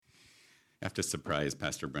have to surprise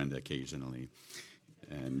Pastor Brenda occasionally.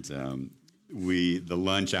 And the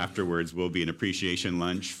lunch afterwards will be an appreciation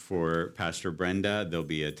lunch for Pastor Brenda. There'll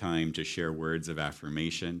be a time to share words of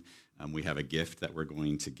affirmation. We have a gift that we're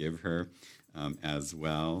going to give her as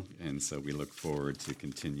well. And so we look forward to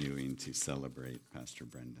continuing to celebrate Pastor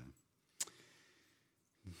Brenda.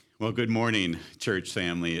 Well, good morning, church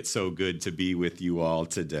family. It's so good to be with you all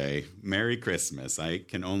today. Merry Christmas. I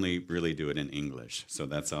can only really do it in English, so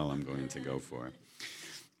that's all I'm going to go for.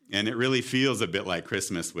 And it really feels a bit like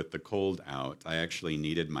Christmas with the cold out. I actually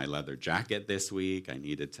needed my leather jacket this week. I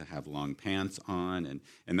needed to have long pants on,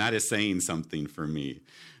 and that is saying something for me.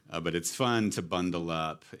 But it's fun to bundle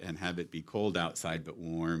up and have it be cold outside but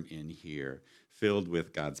warm in here, filled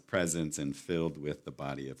with God's presence and filled with the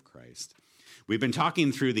body of Christ. We've been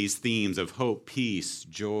talking through these themes of hope, peace,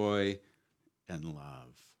 joy, and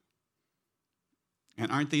love.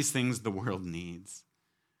 And aren't these things the world needs?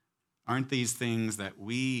 Aren't these things that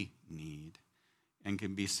we need and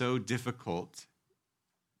can be so difficult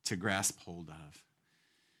to grasp hold of?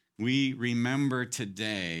 We remember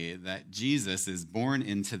today that Jesus is born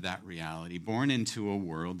into that reality, born into a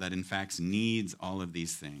world that in fact needs all of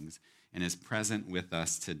these things and is present with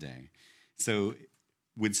us today. So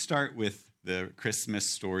we'd start with the Christmas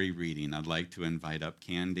story reading. I'd like to invite up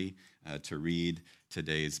Candy to read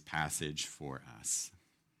today's passage for us.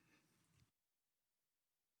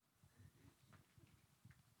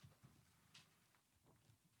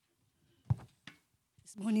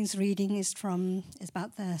 This morning's reading is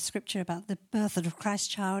about the scripture about the birth of the Christ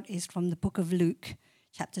child is from the book of Luke,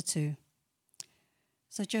 chapter 2.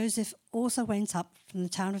 So Joseph also went up from the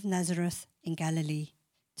town of Nazareth in Galilee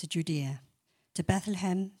to Judea, to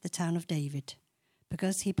Bethlehem, the town of David,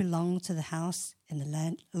 because he belonged to the house in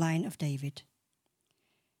the line of David.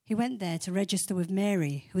 He went there to register with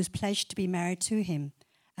Mary, who was pledged to be married to him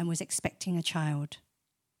and was expecting a child.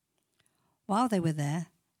 While they were there,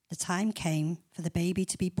 the time came for the baby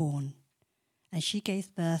to be born, and she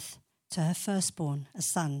gave birth to her firstborn, a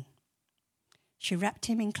son. She wrapped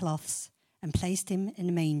him in cloths and placed him in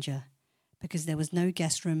a manger, because there was no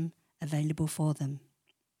guest room available for them.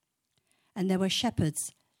 And there were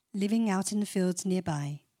shepherds living out in the fields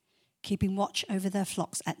nearby, keeping watch over their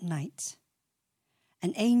flocks at night.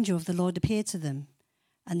 An angel of the Lord appeared to them,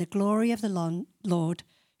 and the glory of the Lord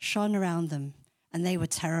shone around them, and they were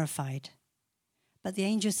terrified. But the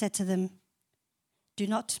angel said to them, "Do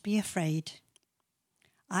not be afraid.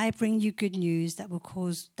 I bring you good news that will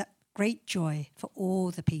cause that great joy for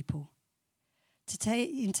all the people. Today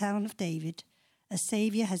in town of David, a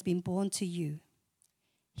Savior has been born to you.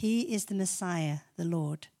 He is the Messiah, the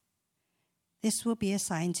Lord. This will be a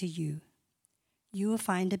sign to you. You will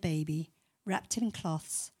find a baby wrapped in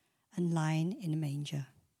cloths and lying in a manger."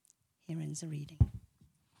 Here ends the reading.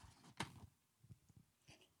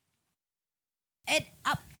 It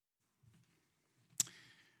up.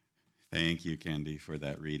 Thank you, Candy, for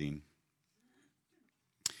that reading.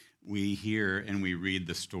 We hear and we read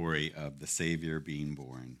the story of the Savior being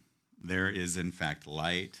born. There is, in fact,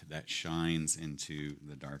 light that shines into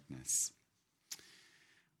the darkness.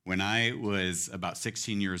 When I was about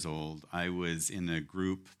 16 years old, I was in a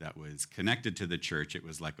group that was connected to the church. It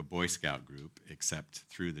was like a Boy Scout group, except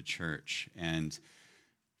through the church. And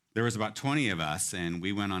there was about 20 of us, and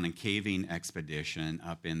we went on a caving expedition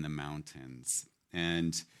up in the mountains.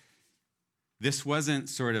 And this wasn't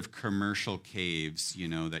sort of commercial caves,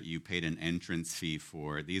 that you paid an entrance fee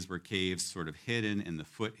for. These were caves sort of hidden in the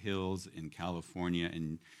foothills in California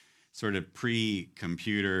and sort of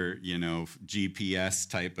pre-computer, GPS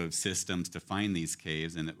type of systems to find these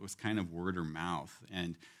caves. And it was kind of word of mouth.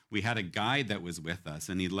 And we had a guide that was with us,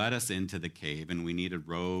 and he led us into the cave, and we needed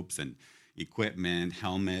ropes and equipment,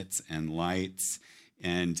 helmets, and lights.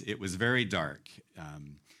 And it was very dark.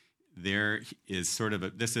 There is sort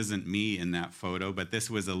of this isn't me in that photo, but this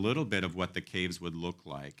was a little bit of what the caves would look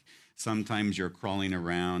like. Sometimes you're crawling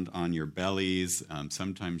around on your bellies.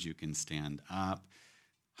 Sometimes you can stand up.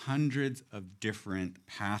 Hundreds of different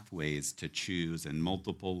pathways to choose and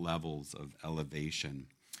multiple levels of elevation.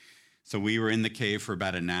 So we were in the cave for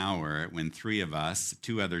about an hour when three of us,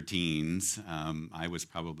 two other teens, I was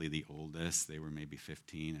probably the oldest. They were maybe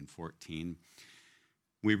 15 and 14.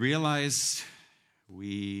 We realized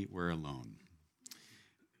we were alone,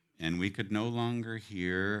 and we could no longer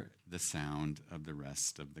hear the sound of the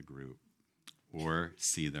rest of the group or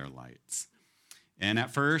see their lights. And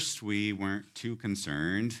at first, we weren't too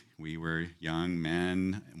concerned. We were young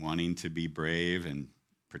men wanting to be brave and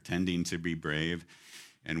pretending to be brave,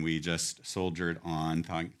 and we just soldiered on,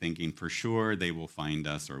 thinking for sure they will find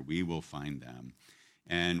us or we will find them.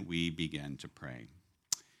 And we began to pray.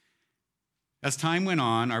 As time went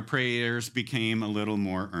on, our prayers became a little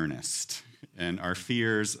more earnest and our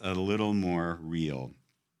fears a little more real.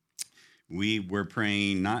 We were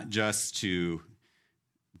praying not just to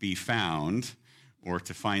be found or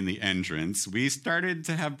to find the entrance. We started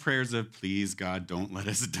to have prayers of, please, God, don't let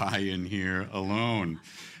us die in here alone.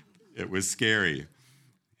 It was scary.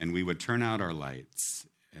 And we would turn out our lights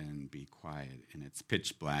and be quiet. And it's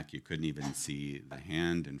pitch black. You couldn't even see the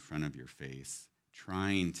hand in front of your face,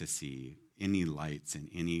 trying to see any lights in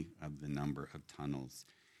any of the number of tunnels,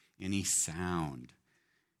 any sound.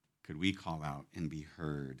 Could we call out and be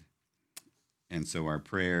heard? And so our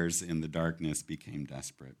prayers in the darkness became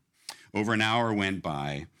desperate. Over an hour went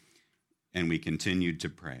by, and we continued to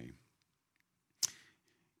pray.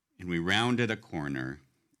 And we rounded a corner,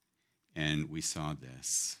 and we saw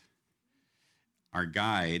this. Our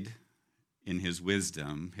guide, in his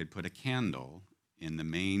wisdom, had put a candle in the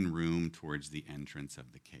main room towards the entrance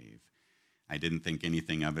of the cave. I didn't think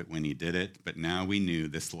anything of it when he did it, but now we knew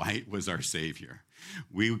this light was our Savior.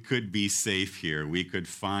 We could be safe here. We could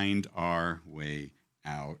find our way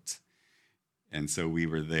out. And so we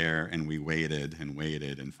were there, and we waited,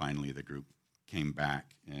 and finally the group came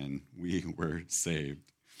back, and we were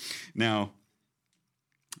saved. Now,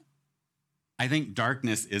 I think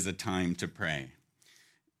darkness is a time to pray.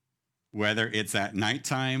 Whether it's at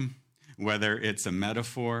nighttime, whether it's a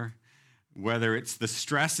metaphor, whether it's the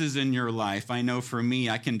stresses in your life. I know for me,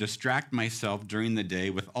 I can distract myself during the day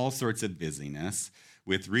with all sorts of busyness,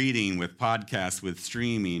 with reading, with podcasts, with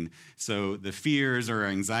streaming. So the fears or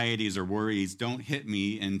anxieties or worries don't hit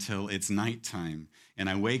me until it's nighttime, and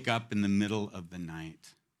I wake up in the middle of the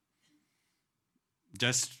night.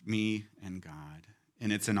 Just me and God,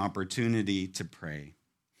 and it's an opportunity to pray.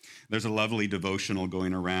 There's a lovely devotional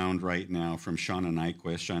going around right now from Shauna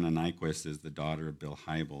Nyquist. Shauna Nyquist is the daughter of Bill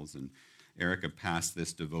Hybels, and Erica passed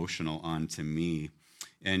this devotional on to me,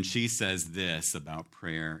 and she says this about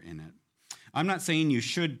prayer in it. I'm not saying you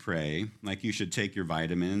should pray, like you should take your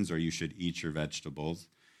vitamins or you should eat your vegetables.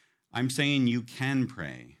 I'm saying you can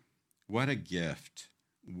pray. What a gift.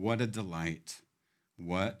 What a delight.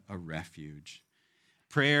 What a refuge.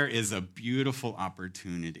 Prayer is a beautiful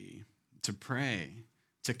opportunity to pray,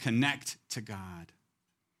 to connect to God,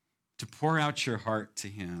 to pour out your heart to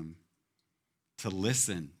him, to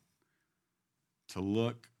listen, to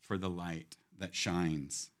look for the light that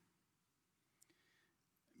shines.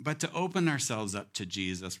 But to open ourselves up to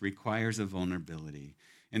Jesus requires a vulnerability.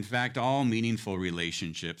 In fact, all meaningful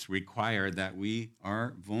relationships require that we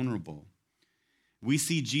are vulnerable. We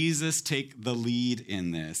see Jesus take the lead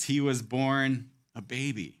in this. He was born a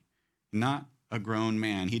baby, not a grown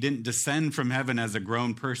man. He didn't descend from heaven as a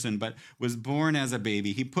grown person, but was born as a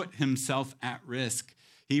baby. He put himself at risk.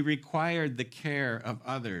 He required the care of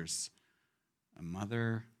others, a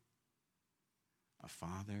mother, a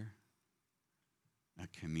father, a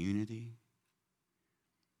community.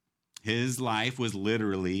 His life was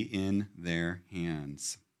literally in their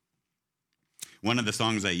hands. One of the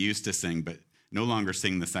songs I used to sing, but no longer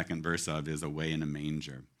sing the second verse of, is Away in a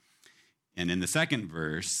Manger. And in the second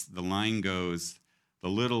verse, the line goes, the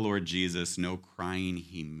little Lord Jesus, no crying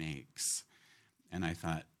he makes. And I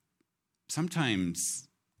thought, sometimes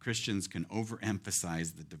Christians can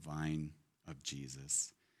overemphasize the divine of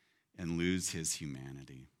Jesus and lose his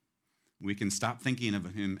humanity. We can stop thinking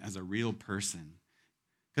of him as a real person.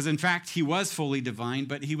 Because in fact, he was fully divine,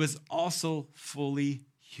 but he was also fully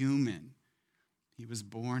human. He was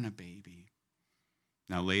born a baby.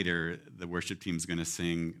 Now later, the worship team is going to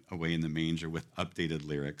sing Away in the Manger with updated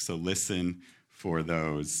lyrics, so listen for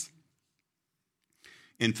those.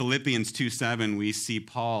 In Philippians 2:7, we see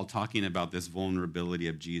Paul talking about this vulnerability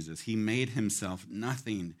of Jesus. He made himself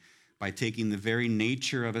nothing by taking the very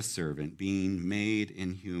nature of a servant, being made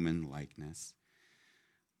in human likeness.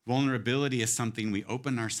 Vulnerability is something we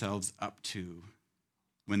open ourselves up to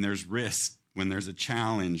when there's risk, when there's a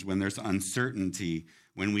challenge, when there's uncertainty,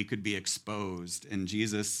 when we could be exposed. And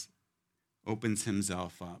Jesus opens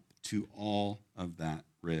himself up to all of that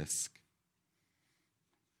risk.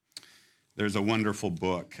 There's a wonderful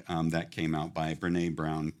book that came out by Brené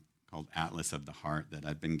Brown called Atlas of the Heart that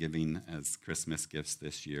I've been giving as Christmas gifts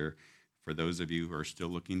this year. For those of you who are still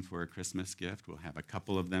looking for a Christmas gift, we'll have a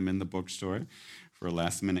couple of them in the bookstore for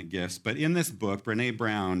last-minute gifts. But in this book, Brené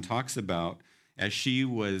Brown talks about, as she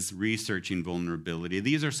was researching vulnerability,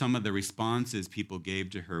 these are some of the responses people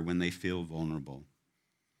gave to her when they feel vulnerable.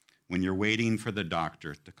 When you're waiting for the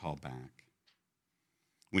doctor to call back.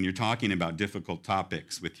 When you're talking about difficult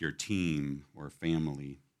topics with your team or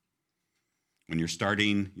family. When you're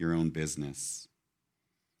starting your own business.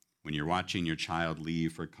 When you're watching your child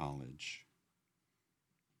leave for college.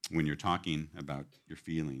 when you're talking about your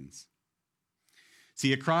feelings.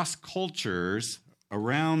 See, across cultures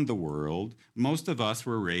around the world, most of us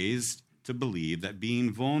were raised to believe that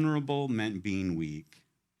being vulnerable meant being weak.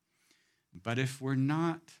 But if we're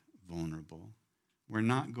not vulnerable, we're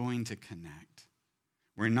not going to connect.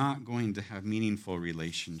 We're not going to have meaningful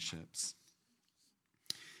relationships.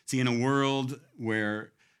 See, in a world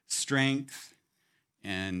where strength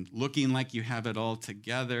and looking like you have it all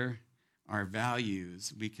together are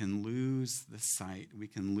values, we can lose the sight. We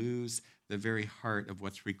can lose the very heart of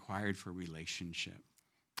what's required for relationship.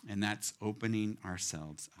 And that's opening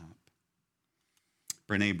ourselves up.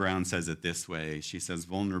 Brené Brown says it this way. She says,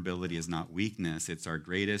 vulnerability is not weakness. It's our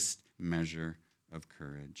greatest measure of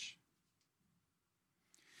courage.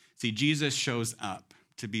 See, Jesus shows up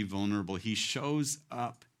to be vulnerable. He shows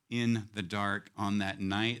up in the dark on that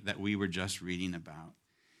night that we were just reading about.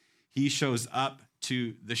 He shows up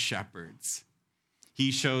to the shepherds.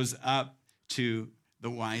 He shows up to the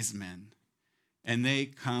wise men, and they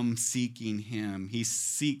come seeking him. He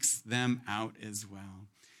seeks them out as well.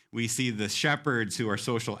 We see the shepherds who are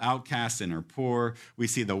social outcasts and are poor. We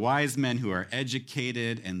see the wise men who are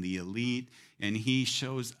educated and the elite, and he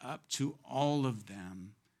shows up to all of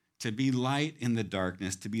them to be light in the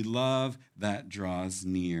darkness, to be love that draws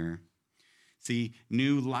near. See,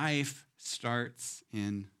 new life starts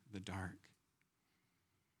in the dark.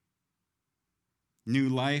 New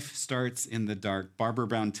life starts in the dark. Barbara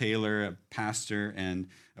Brown Taylor, a pastor and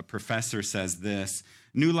a professor, says this: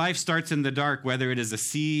 new life starts in the dark, whether it is a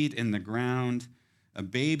seed in the ground, a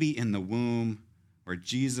baby in the womb, or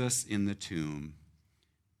Jesus in the tomb.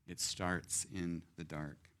 It starts in the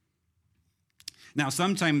dark. Now,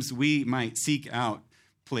 sometimes we might seek out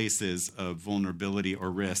places of vulnerability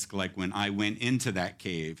or risk, like when I went into that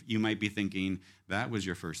cave. You might be thinking, that was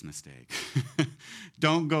your first mistake.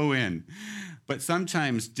 Don't go in. But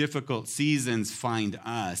sometimes difficult seasons find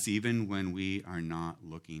us even when we are not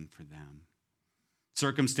looking for them.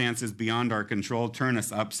 Circumstances beyond our control turn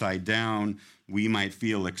us upside down. We might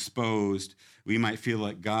feel exposed. We might feel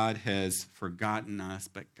like God has forgotten us,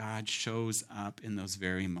 but God shows up in those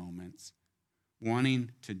very moments,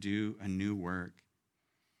 wanting to do a new work.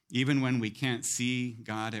 Even when we can't see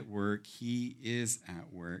God at work, he is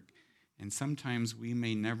at work. And sometimes we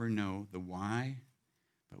may never know the why,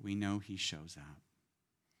 but we know he shows up.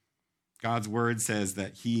 God's word says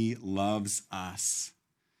that he loves us,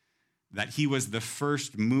 that he was the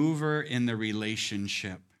first mover in the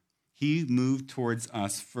relationship. He moved towards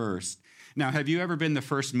us first. Now, have you ever been the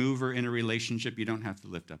first mover in a relationship? You don't have to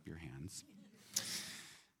lift up your hands.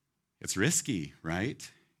 It's risky, right?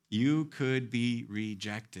 You could be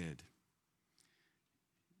rejected.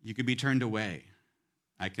 You could be turned away.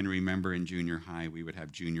 I can remember in junior high, we would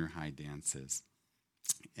have junior high dances.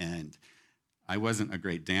 And I wasn't a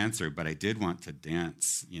great dancer, but I did want to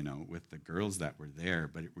dance, with the girls that were there.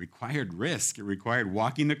 But it required risk. It required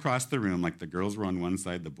walking across the room, like the girls were on one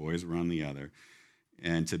side, the boys were on the other.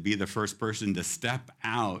 And to be the first person to step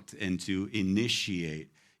out and to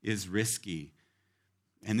initiate is risky.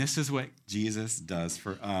 And this is what Jesus does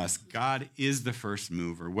for us. God is the first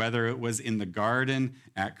mover, whether it was in the garden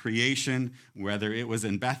at creation, whether it was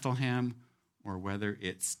in Bethlehem, or whether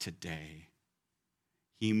it's today.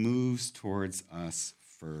 He moves towards us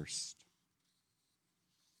first.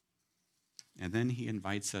 And then he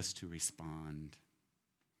invites us to respond.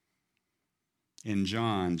 In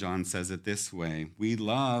John says it this way: we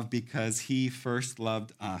love because he first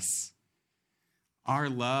loved us. Our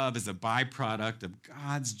love is a byproduct of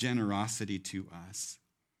God's generosity to us.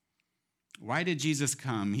 Why did Jesus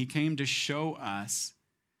come? He came to show us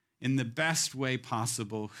in the best way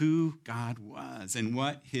possible who God was and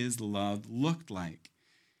what his love looked like.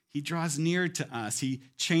 He draws near to us. He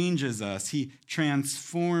changes us. He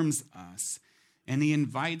transforms us. And he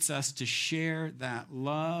invites us to share that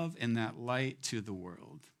love and that light to the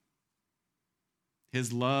world.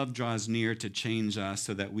 His love draws near to change us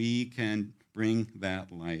so that we can bring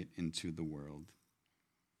that light into the world.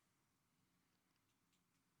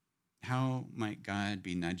 How might God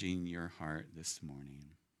be nudging your heart this morning?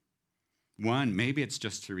 One, maybe it's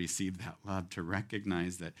just to receive that love, to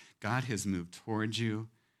recognize that God has moved towards you,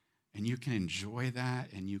 and you can enjoy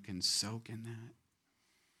that and you can soak in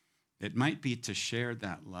that. It might be to share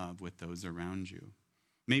that love with those around you.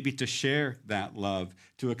 Maybe to share that love,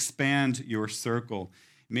 to expand your circle.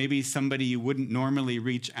 Maybe somebody you wouldn't normally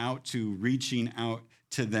reach out to, reaching out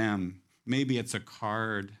to them. Maybe it's a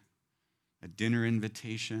card, a dinner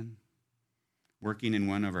invitation, working in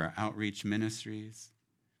one of our outreach ministries,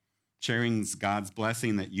 sharing God's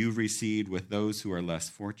blessing that you've received with those who are less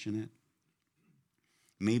fortunate.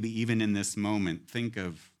 Maybe even in this moment, think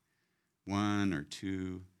of one or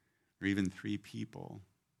two or even three people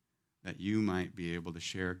that you might be able to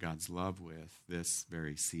share God's love with this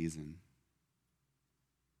very season.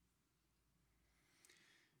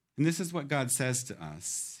 And this is what God says to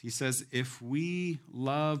us. He says, if we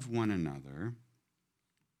love one another,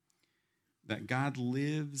 that God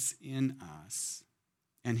lives in us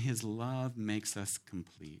and his love makes us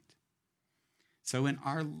complete. So in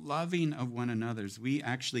our loving of one another, we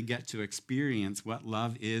actually get to experience what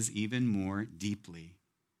love is even more deeply.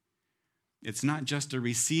 It's not just a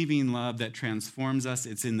receiving love that transforms us,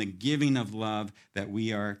 it's in the giving of love that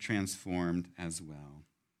we are transformed as well.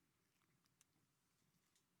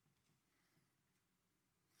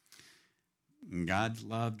 God's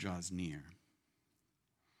love draws near.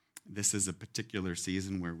 This is a particular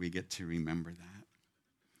season where we get to remember that.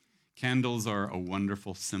 Candles are a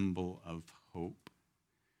wonderful symbol of hope.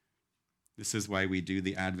 This is why we do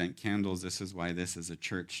the Advent candles. This is why this is a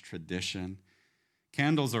church tradition.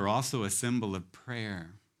 Candles are also a symbol of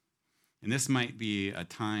prayer. And this might be a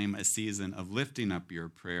time, a season of lifting up your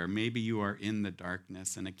prayer. Maybe you are in the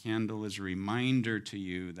darkness, and a candle is a reminder to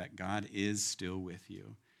you that God is still with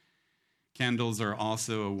you. Candles are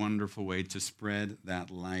also a wonderful way to spread that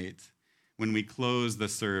light. When we close the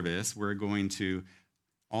service, we're going to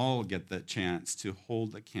all get the chance to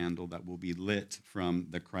hold a candle that will be lit from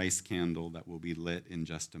the Christ candle that will be lit in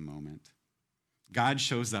just a moment. God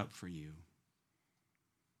shows up for you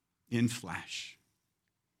in flesh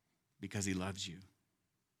because he loves you.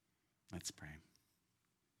 Let's pray.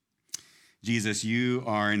 Jesus, you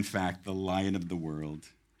are in fact the light of the world,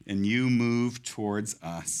 and you move towards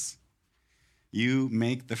us. You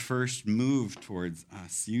make the first move towards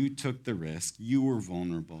us. You took the risk. You were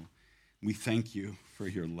vulnerable. We thank you for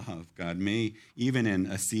your love, God. May, even in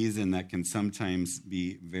a season that can sometimes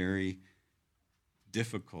be very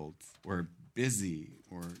difficult or busy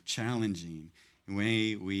or challenging,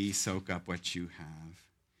 may we soak up what you have.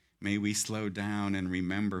 May we slow down and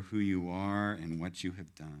remember who you are and what you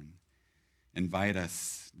have done. Invite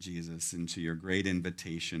us, Jesus, into your great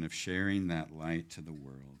invitation of sharing that light to the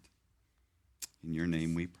world. In your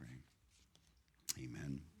name we pray.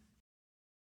 Amen.